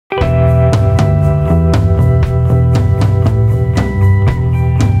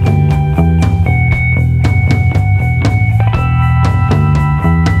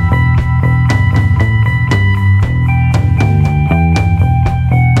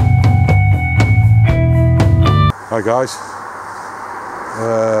Hi guys.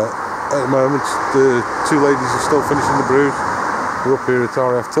 At the moment the two ladies are still finishing the brood. We're up here at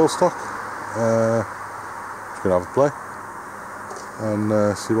RAF Tilstock. Just going to have a play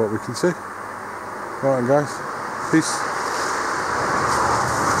and see what we can see. Alright guys, peace.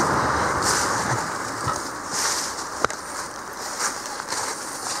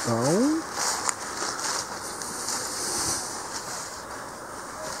 Oh.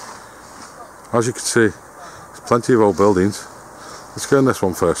 As you can see, there's plenty of old buildings. Let's go in this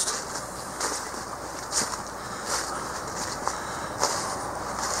one first.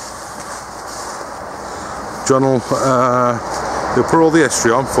 John will he'll put all the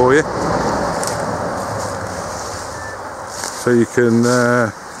history on for you, so you can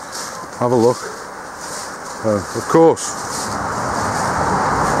have a look. Of course,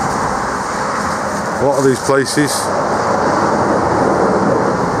 a lot of these places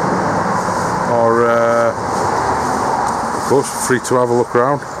are of course free to have a look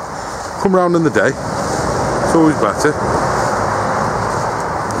around. Come round in the day, it's always better.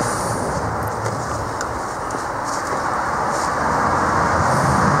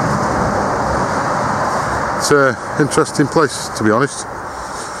 It's an interesting place, to be honest.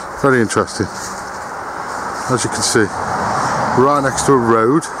 Very interesting. As you can see, we're right next to a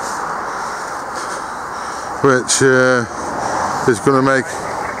road which is going to make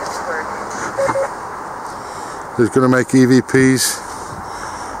EVPs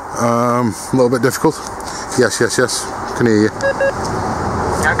a little bit difficult. Yes, can hear you.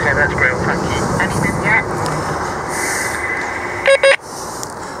 Okay, that's great, thank you. Anything yet?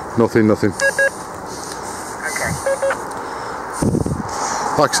 Nothing. Okay.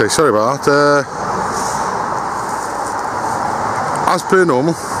 Like I say, sorry about that. As per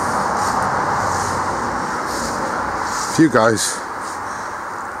normal, if you guys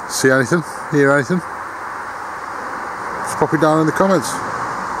see anything, hear anything, just pop it down in the comments.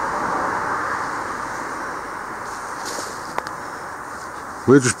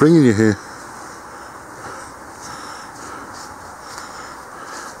 We're just bringing you here.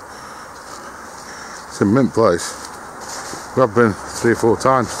 It's a mint place. We have been 3 or 4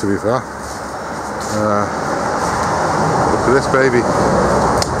 times, to be fair. Look at this baby.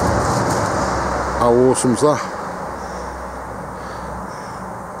 How awesome's that?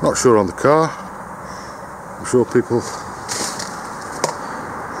 Not sure on the car. I'm sure other people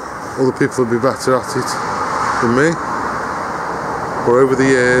will be better at it than me. But over the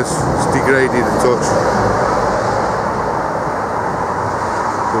years, it's degraded a touch.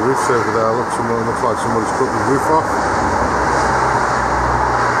 The roof's over there. Looks like somebody's cut the roof off.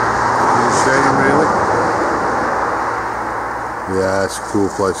 It's a shame, really. Yeah, it's a cool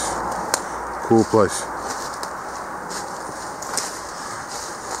place. Cool place.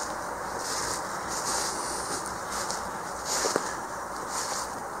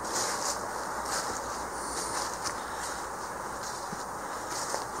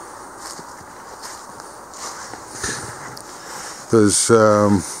 There's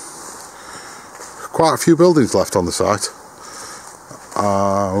quite a few buildings left on the site.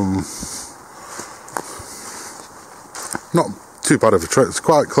 Not too bad of a trek. It's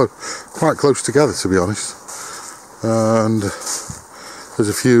quite close together, to be honest. And there's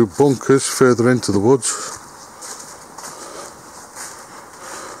a few bunkers further into the woods.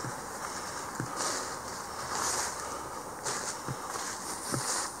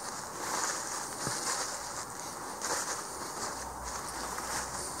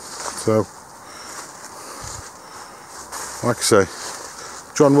 So, like I say,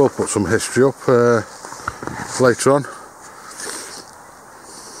 John will put some history up later on.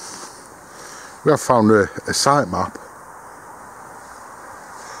 We have found a site map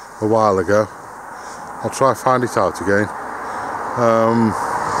a while ago. I'll try and find it out again.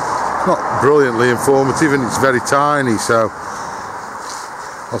 It's not brilliantly informative and it's very tiny, so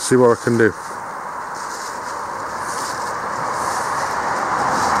I'll see what I can do.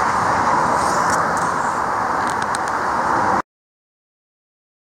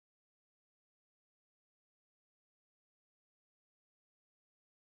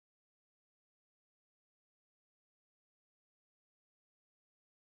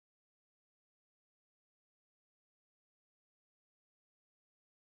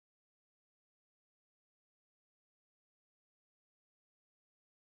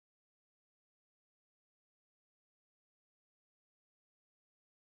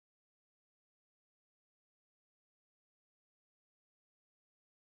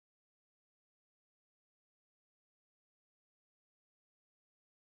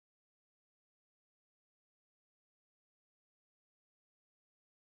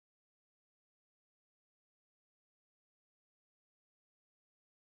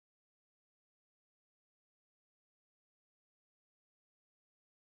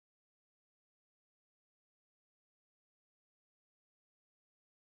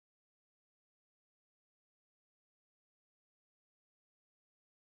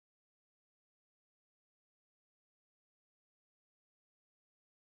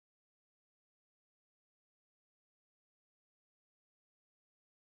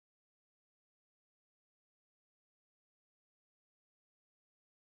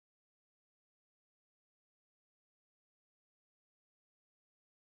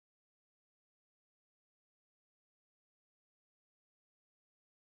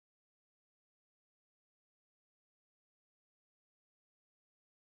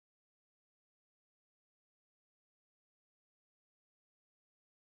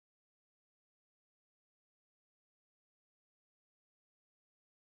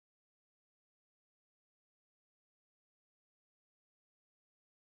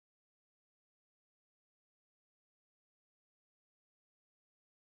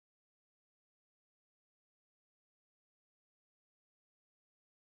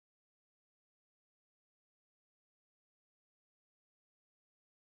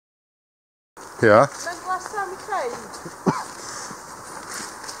 Yeah. Remember last time we came?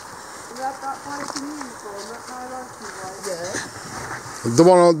 We had that white uniform, that highlighting white.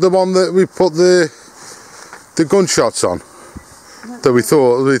 The one that we put the gunshots on. That we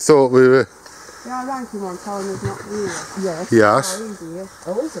thought we were. Yeah, I rang him on telling us not here. Yes. Yes. Oh, he's here.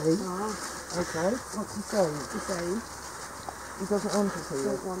 Oh, is he? Oh, Okay. What's he saying? he's saying. He doesn't want us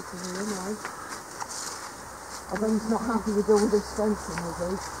here. Don't want to hear, no. I bet he's not happy with all this fencing, is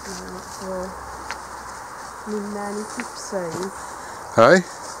he? No, it's me men, he keeps saying. Hey?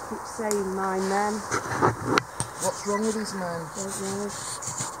 Keeps saying, my men. What's wrong with his man? Don't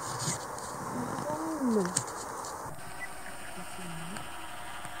know.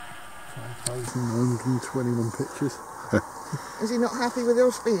 5,921 pictures. Is he not happy with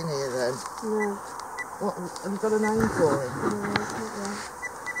us being here then? No. What, have you got a name for him? No, it's not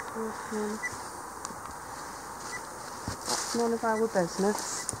there. That's none of our business.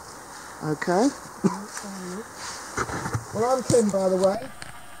 Okay. Well, I'm Kim, by the way.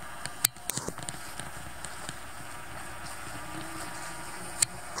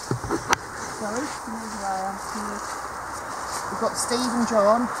 Sorry? No, who I am. We've got Steve and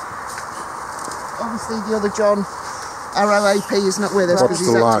John. Obviously the other John, RAF, is not with us because Watch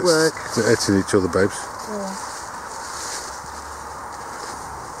he's the at lights. work. They're hitting each other, babes. Yeah.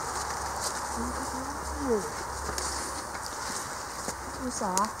 What was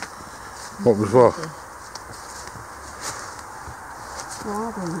that? What was what? No, I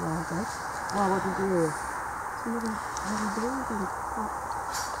don't know that. Why would you do it? Somebody building.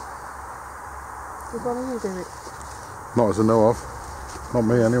 You're going to do it? Not as I know of. Not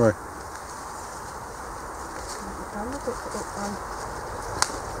me, anyway. Can look it up then.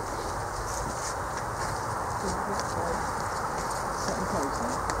 Second place,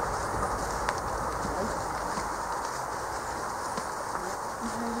 then.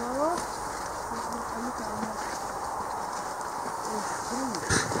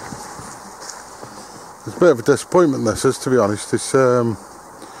 It's a bit of a disappointment, this is, to be honest. It's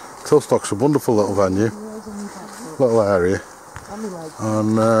Tilstock's a wonderful little venue, little area,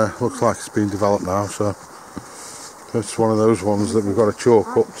 and looks like it's been developed now. So it's one of those ones that we've got to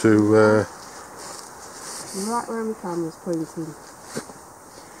chalk up to. Right where my camera's pointing.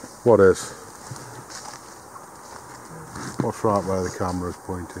 What is? What's right where the camera's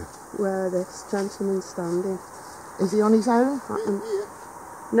pointing? Where this gentleman's standing. Is he on his own?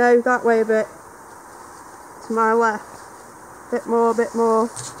 No, that way a bit. To my left. Bit more, bit more.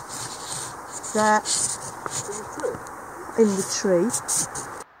 There. In the tree. Stay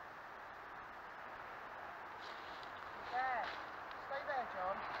there,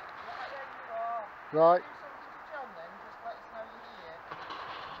 John. Right. Do something to John then, just let us know you're here.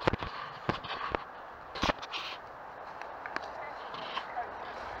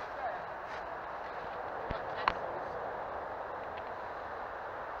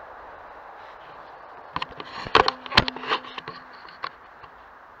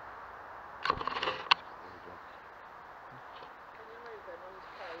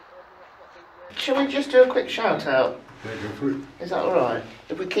 Shall we just do a quick shout out? Yeah, go for it. Is that alright?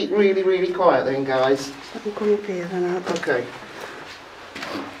 If we keep really, really quiet then, guys. Let me come up here then, I'll go. Okay.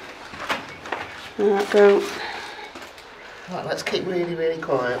 Right, go. Right, let's keep really, really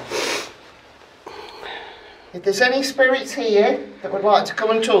quiet. If there's any spirits here that would like to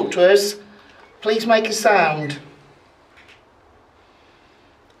come and talk to us, please make a sound.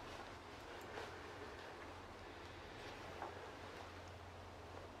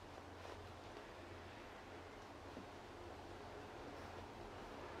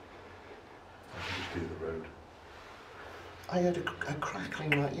 I heard a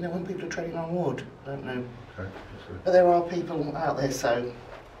crackling, like, you know, when people are treading on wood. I don't know. Okay. But there are people out there, so.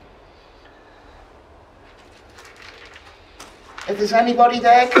 If there's anybody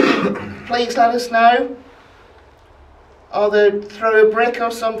there, can you please let us know? Either throw a brick or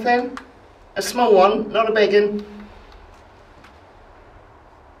something. A small one, not a big one.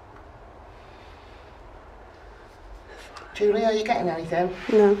 Julie, are you getting anything?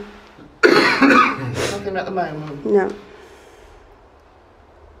 No. Nothing at the moment. No.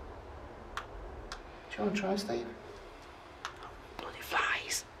 Do you want to try, Steve? Bloody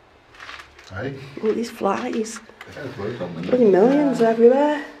flies. Hey? All these flies. Yeah, Bloody millions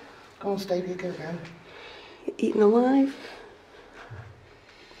everywhere. Go on, Steve, you go then. Eaten alive.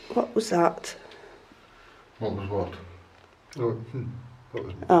 What was that? What was what? Oh, that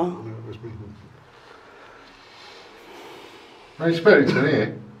was me. Oh. No, it was me. Any spirits in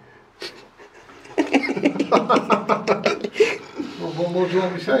here? What more do you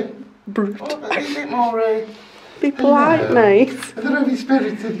want me to say? Oh, but a bit more Be polite, mate. Are there any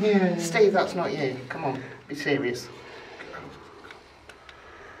spirits in here? Steve, that's not you. Come on, be serious.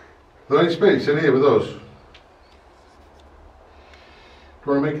 Are there any spirits in here with us? Do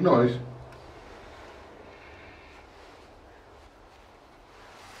you want to make a noise?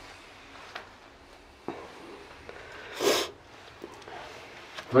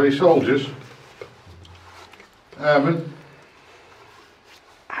 Are there any soldiers? Airmen?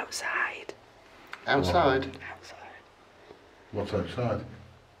 Outside. Outside? Outside. What's outside?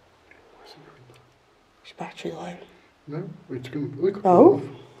 Is battery low? No, it's going to Oh.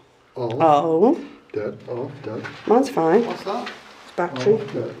 Off. Oh. Dead. Off. Dead. Mine's fine. What's that? It's battery.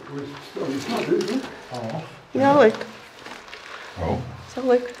 Off. Dead. It's not, is it? Off. Yeah, look. Oh. So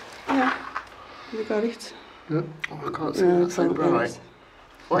look. Yeah. You got it. Yeah. Oh, I can't see No, that so it's bright. nice.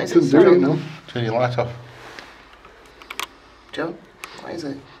 What is it? Doesn't do John? it now. Turn your light off. John, what is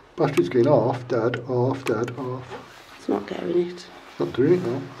it? Battery's going off. Dead. Off. Dead. Off. It's not getting it. It's not doing it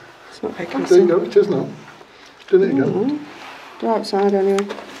now. It's not making There you sense. go. It is now. It's doing it again. Go outside anyway.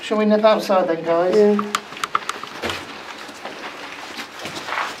 Shall we nip outside then, guys? Yeah.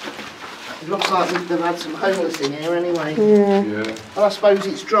 It looks like they've had some homeless in here anyway. Yeah. Yeah. Well, I suppose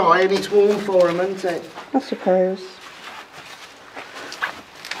it's dry and it's warm for them, isn't it? I suppose.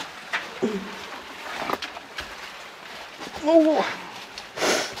 Oh!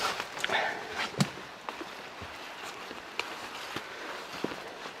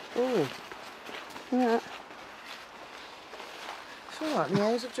 Oh, Yeah. it's all right, my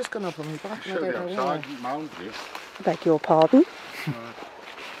hairs have just gone up on my back and I don't know why. mound you. I beg your pardon.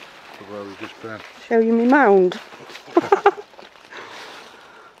 Where we've just been. Show you me mound.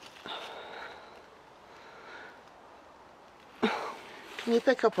 Can you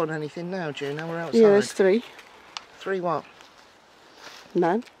pick up on anything now, June? Now we're outside. Yeah, there's 3. 3 what?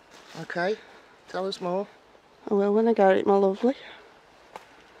 No. Okay, tell us more. I will when I get it, my lovely.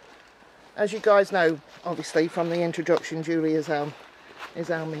 As you guys know, obviously from the introduction, Julie is our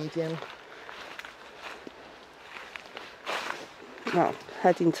medium. Well,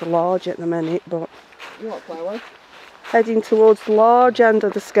 heading to large at the minute, but You what, Chloe? heading towards the large end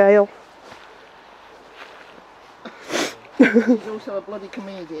of the scale. She's also a bloody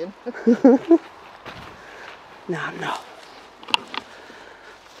comedian. No, I'm not.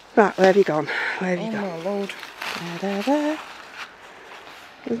 Right, where have you gone? Where have you Oh gone? my lord. There.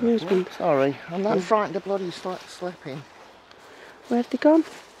 Where's my husband? Sorry, I'm that frightened of bloody slapping. Where have they gone?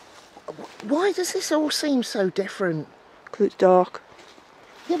 Why does this all seem so different? Because it's dark.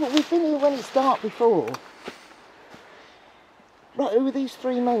 Yeah, but we've been here when it's dark before. Right, who are these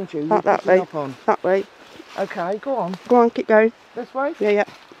 3 men, Julie? That picking way. up on? That way. Okay, go on. Go on, keep going. This way? Yeah.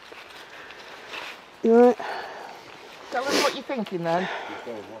 You alright? Tell us what you're thinking then.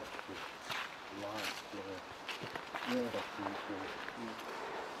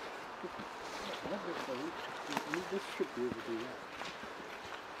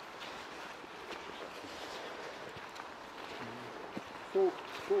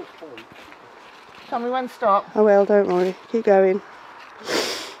 Tell me when to stop. I will, don't worry. Keep going.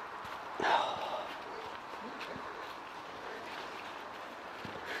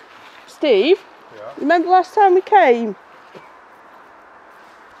 Steve? Yeah. Remember last time we came?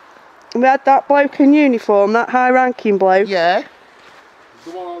 We had that bloke in uniform, that high-ranking bloke. Yeah.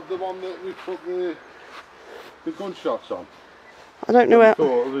 The one that we put the gunshots on. I don't know where.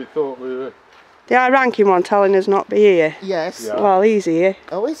 We thought we were. The high-ranking one telling us not to be here. Yes. Yeah. Well, he's here.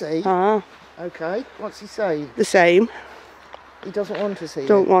 Oh, is he? Ah, Okay. What's he saying? the same. He doesn't want to see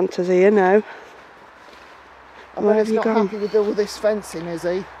Don't it. want us here, no. I Where bet have he's you not gone? happy with all this fencing, is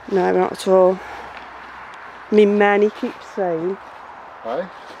he? No, not at all. Me men, he keeps saying. Hey?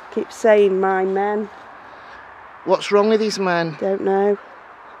 Keeps saying, my men. What's wrong with his man? Don't know.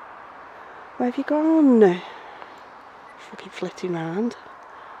 Where have you gone? Fucking flitting round.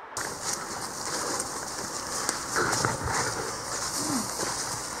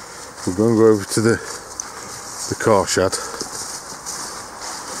 We're going to go over to the car shed to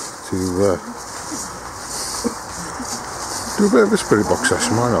do a bit of a spirit box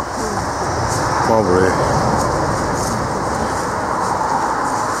session, why not? While we're here.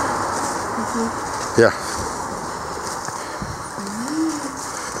 Yeah.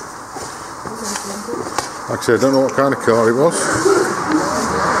 Like I said, I don't know what kind of car it was.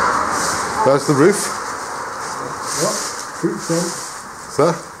 There's the roof. What? Roof there.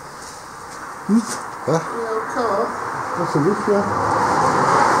 There? There? Little car. That's the roof, yeah.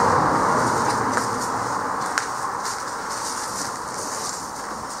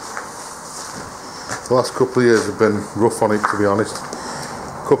 The last couple of years have been rough on it, to be honest.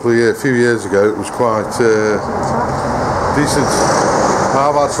 few years ago, it was quite decent.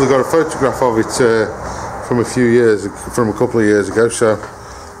 I've actually got a photograph of it from a couple of years ago, so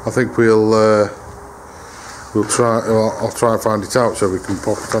I think I'll try and find it out so we can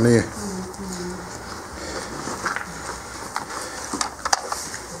pop it on here.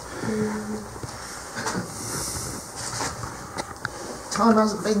 Time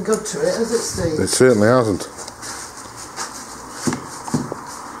hasn't been good to it, has it, Steve? It certainly hasn't.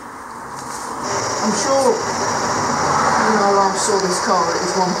 I'm sure, you know, I saw this car, it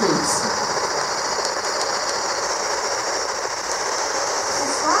was one piece.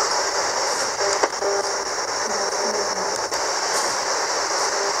 What's that?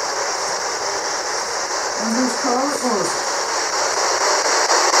 And whose car it was?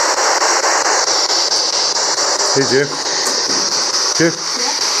 Hey, Jim. Jim?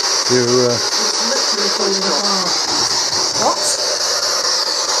 You, It's literally falling apart. What?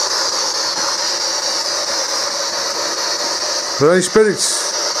 Are there any spirits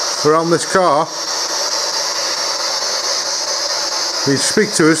around this car? Can you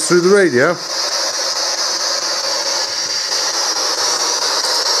speak to us through the radio?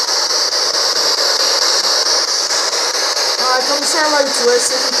 Alright, come say hello to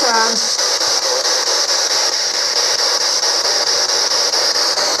us if you can.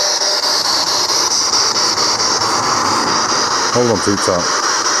 Hold on too tight.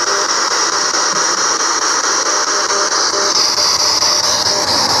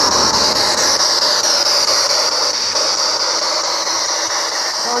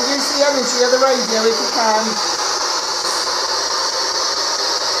 I'll use the energy of the radio if you can.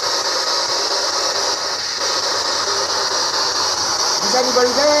 Is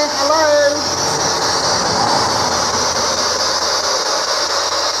anybody there? Hello?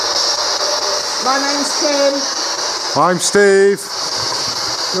 My name's Kim. I'm Steve.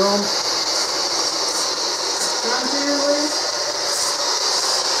 John. Julie.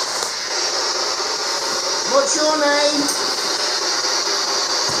 What's your name?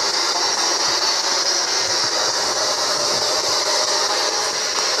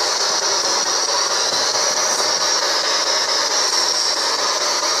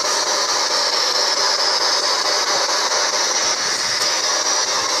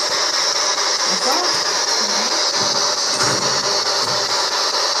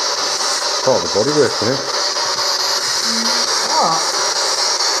 Part of the bodywork, isn't it? Oh.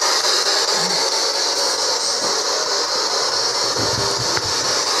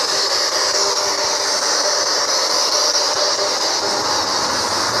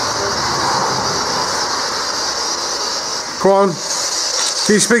 Come on.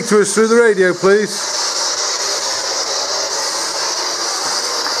 Can you speak to us through the radio, please?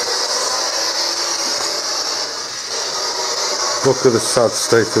 Look at the sad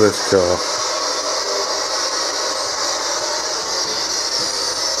state of this car.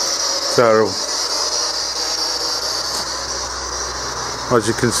 Terrible. As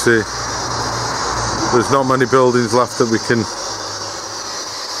you can see, there's not many buildings left that we can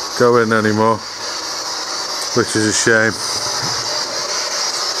go in anymore, which is a shame.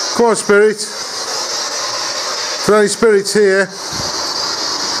 Come on, spirit. Is there any spirits here?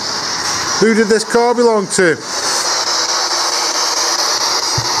 Who did this car belong to?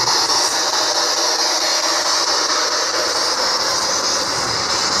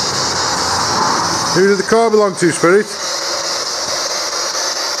 Who did the car belong to, spirit?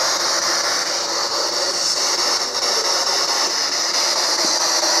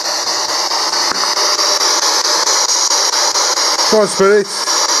 Come on, spirit.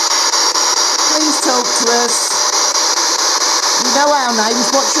 Please talk to us. You know our names.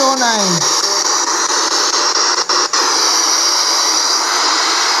 What's your name?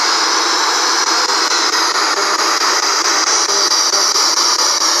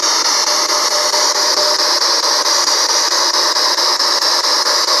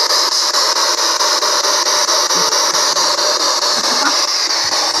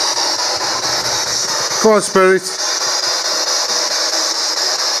 Come on, spirit.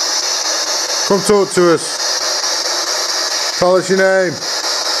 Come talk to us. Tell us your name.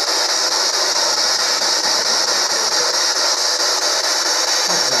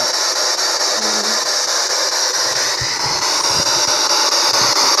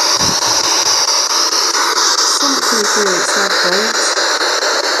 Something to its headphones.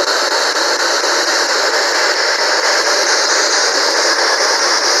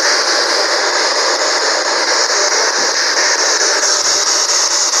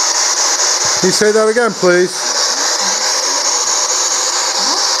 Can you say that again, please?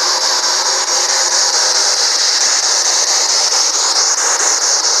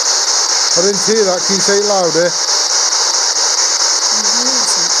 I didn't hear that. Can you say it louder? I'm hearing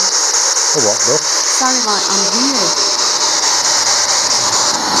something. Oh, what, though? Sounding like I'm here.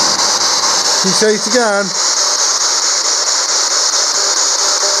 Can you say it again?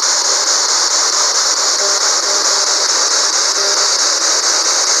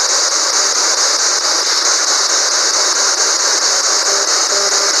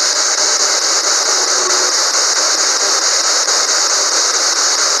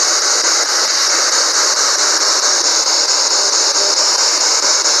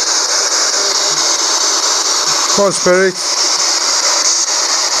 Come on, Spirit.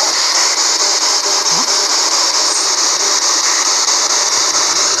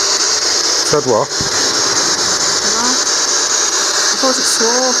 Said what? I thought it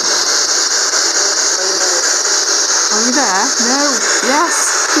swore. Are you there? No. Yes.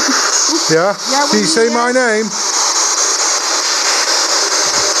 Yeah? Yeah, Can you say my name?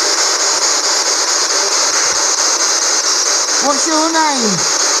 What's your name?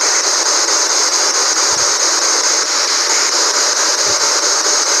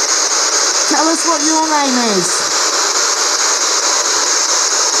 Tell us what your name is.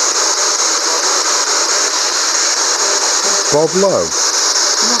 Bob Lowe.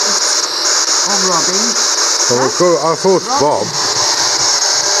 I'm Robin. Oh, I thought Bob.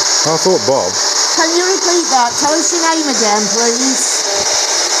 I thought Bob. Can you repeat that? Tell us your name again, please.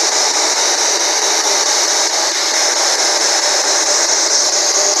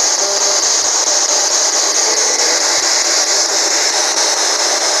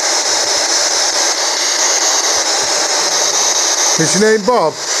 Is your name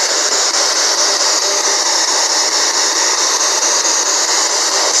Bob?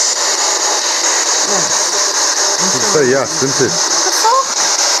 You say yes, didn't it? What the fuck?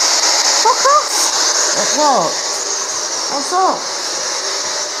 Fuck off! What? What's up?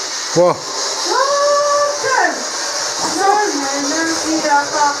 What?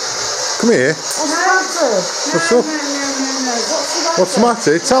 Come here. What's the matter? What's up? What's the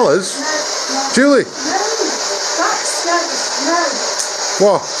matter? Tell us. Julie.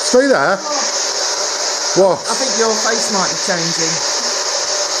 What? Stay there. What? I think your face might be changing.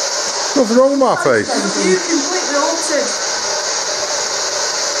 Nothing wrong with my face. You completely altered.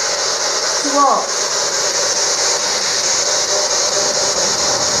 To what?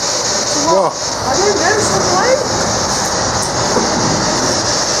 What? I don't know, suddenly.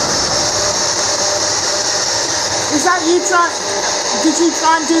 Is that you trying? Did you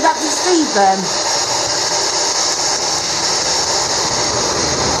try and do that to Steve then?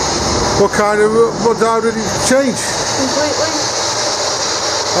 What kind of, how did it change? Completely.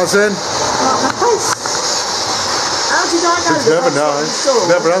 As in? Not my face. How did I know It's that? never That's what you nice.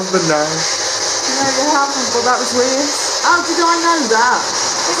 saw? Never has been nice. No, you haven't, but that was weird. How did I know that?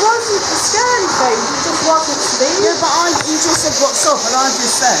 It wasn't a scary thing, it just wasn't Steve. Yeah, but you just said what's up, and I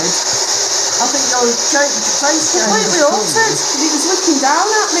just said, I think your face changed. Completely altered. He was looking down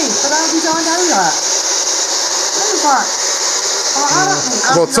at me, but how did I know that? What was that?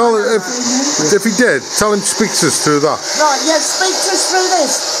 Well, tell him, if he did, tell him to speak to us through that. Right, yeah, speak to us through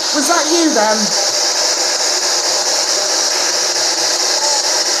this. Was that you then?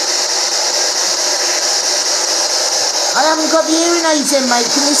 I haven't got the hearing aids in, mate.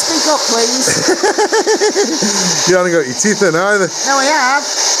 Can you speak up, please? You haven't got your teeth in either. No, I have.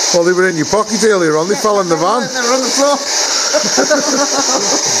 Well, they were in your pocket earlier on, they fell in the van. They were on the floor.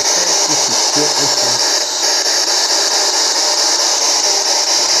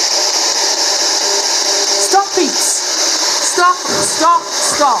 Stop it! Stop!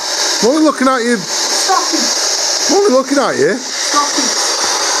 I'm only looking at you. Stop it! I'm only looking at you. Stop it!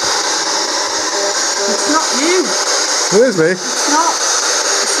 It's not you. There's me. It's not.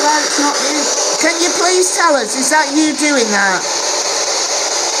 I swear it's not you. Can you please tell us, is that you doing that?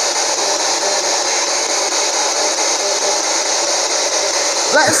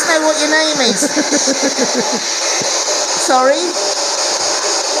 Let us know what your name is. Sorry?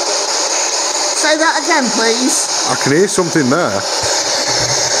 Say that again, please. I can hear something there.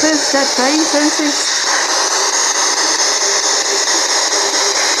 There's dead face, isn't it?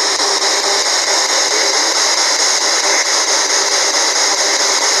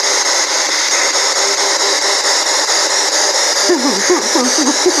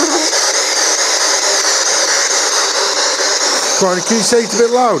 Go on, can you say it a bit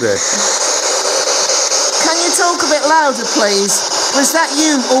louder? Can you talk a bit louder, please? Was that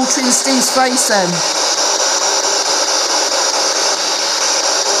you altering Steve's face then?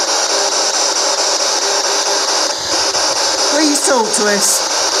 Please talk to us.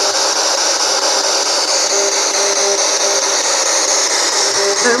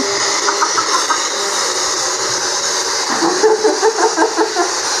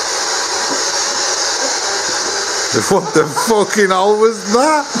 What the fucking hell was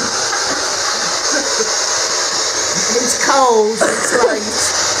that? It's cold, it's late.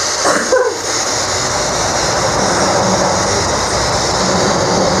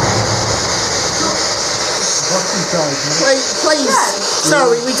 Please,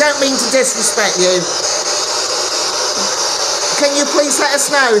 sorry, we don't mean to disrespect you. Can you please let us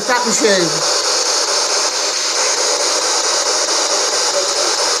know if that was you?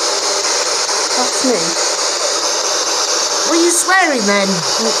 That's me. Were you swearing then?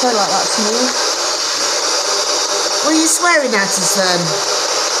 It felt like that's me. Were you swearing at us then?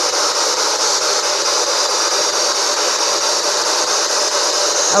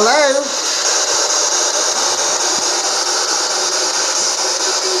 Hello?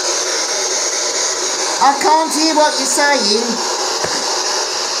 I can't hear what you're saying.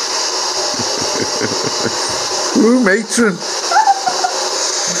 Ooh, matron. What's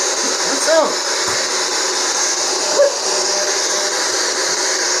up?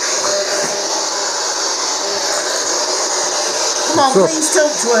 Come on, What's up? please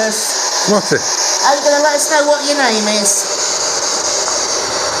talk to us. What's it? Are you going to let us know what your name is?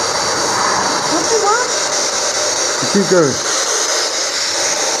 What do you want? Keep going.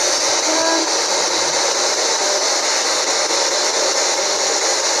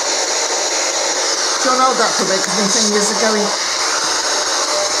 John, hold that for a bit because my fingers are going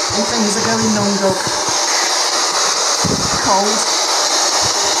numbed up. Cold.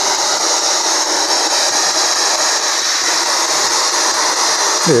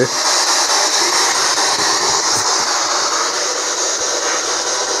 Here.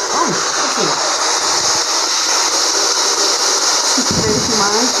 Oh, thank you. Thank you,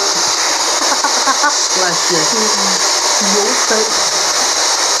 man. Bless you. Your face.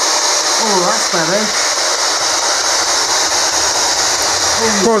 Oh, that's better.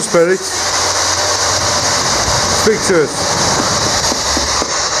 Come on, Spirit. Speak to us.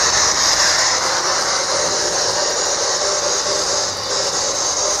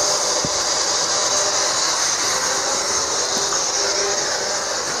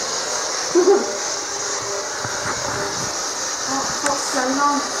 What's going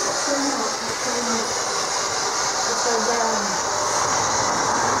on? What's going on? What's going on? What's going down?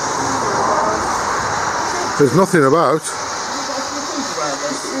 There's nothing about.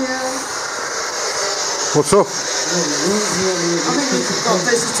 Yeah. What's up? I think we've got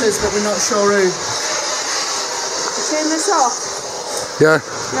visitors, but we're not sure who. Turn this off. Yeah,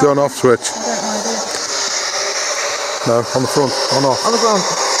 do an off switch. I don't know idea. No, on the front, on off. On the ground.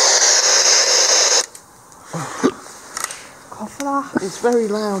 Cough that. It's very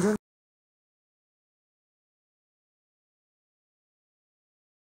loud, isn't it?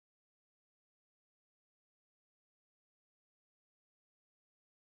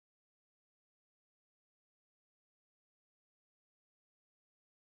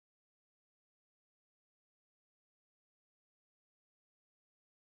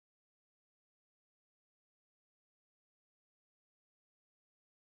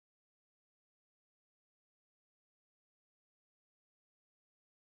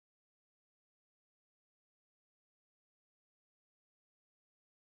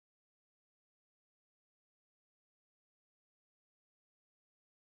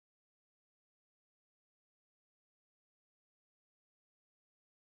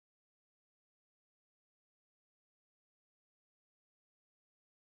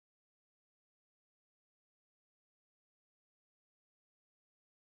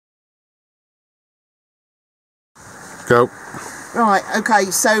 Go. Right,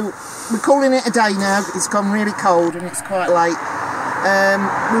 okay, so we're calling it a day now. It's gone really cold and it's quite late.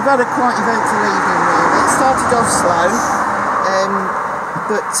 We've had a quite eventful evening really. It started off slow,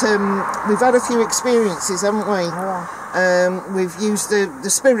 but we've had a few experiences, haven't we? We've used the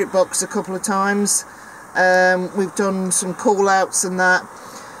spirit box a couple of times. We've done some call outs and that.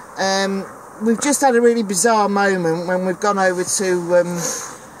 We've just had a really bizarre moment when we've gone over to,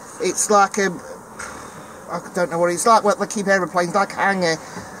 it's like I don't know what it's like, what they keep aeroplanes, like a hangar,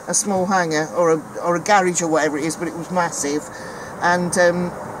 a small hangar, or a garage or whatever it is, but it was massive. And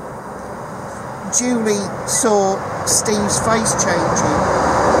Julie saw Steve's face changing.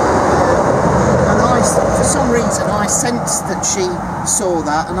 And for some reason, I sensed that she saw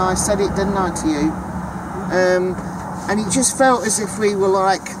that, and I said it, didn't I, to you? And it just felt as if we were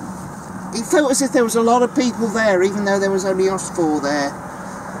like, it felt as if there was a lot of people there, even though there was only us four there.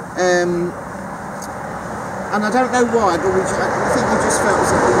 And I don't know why, but I think we just felt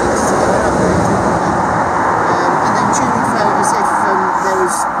as if we needed to get out there. And then Julie felt as if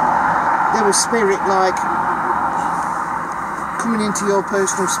there was spirit like coming into your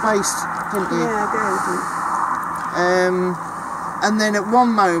personal space, didn't you? Yeah, I do. And then at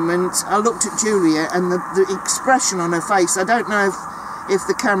one moment, I looked at Julia, and the expression on her face, I don't know if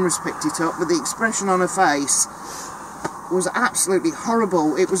the cameras picked it up, but the expression on her face was absolutely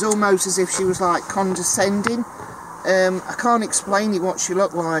horrible. It was almost as if she was like condescending. I can't explain it what she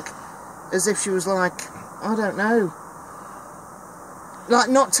looked like. As if she was like, I don't know, like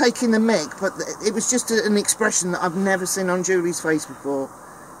not taking the mick, but it was just an expression that I've never seen on Julie's face before.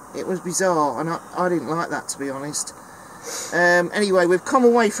 It was bizarre, and I didn't like that, to be honest. Anyway, we've come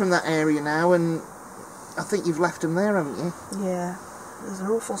away from that area now, and I think you've left them there, haven't you? Yeah. There's an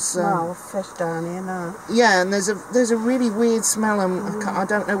awful smell of fish down here now. Yeah, and there's a really weird smell, and I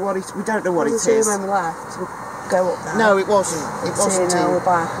don't know what we don't know what it is. It was here when we left. We'll go up there. No, it wasn't. It wasn't. Now we're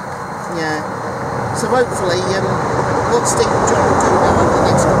back. Yeah. So hopefully, what Steve and John will do now over the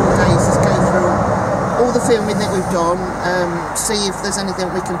next couple of days is go through all the filming that we've done, see if there's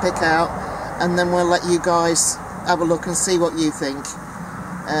anything we can pick out, and then we'll let you guys have a look and see what you think.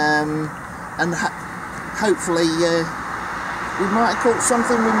 And hopefully, we might have caught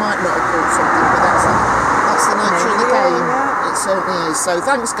something, we might not have caught something, but that's the nature of the game. It certainly is. So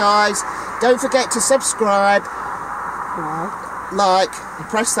thanks, guys. Don't forget to subscribe, like, and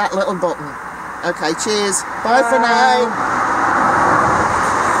press that little button. Okay, cheers. Bye for now.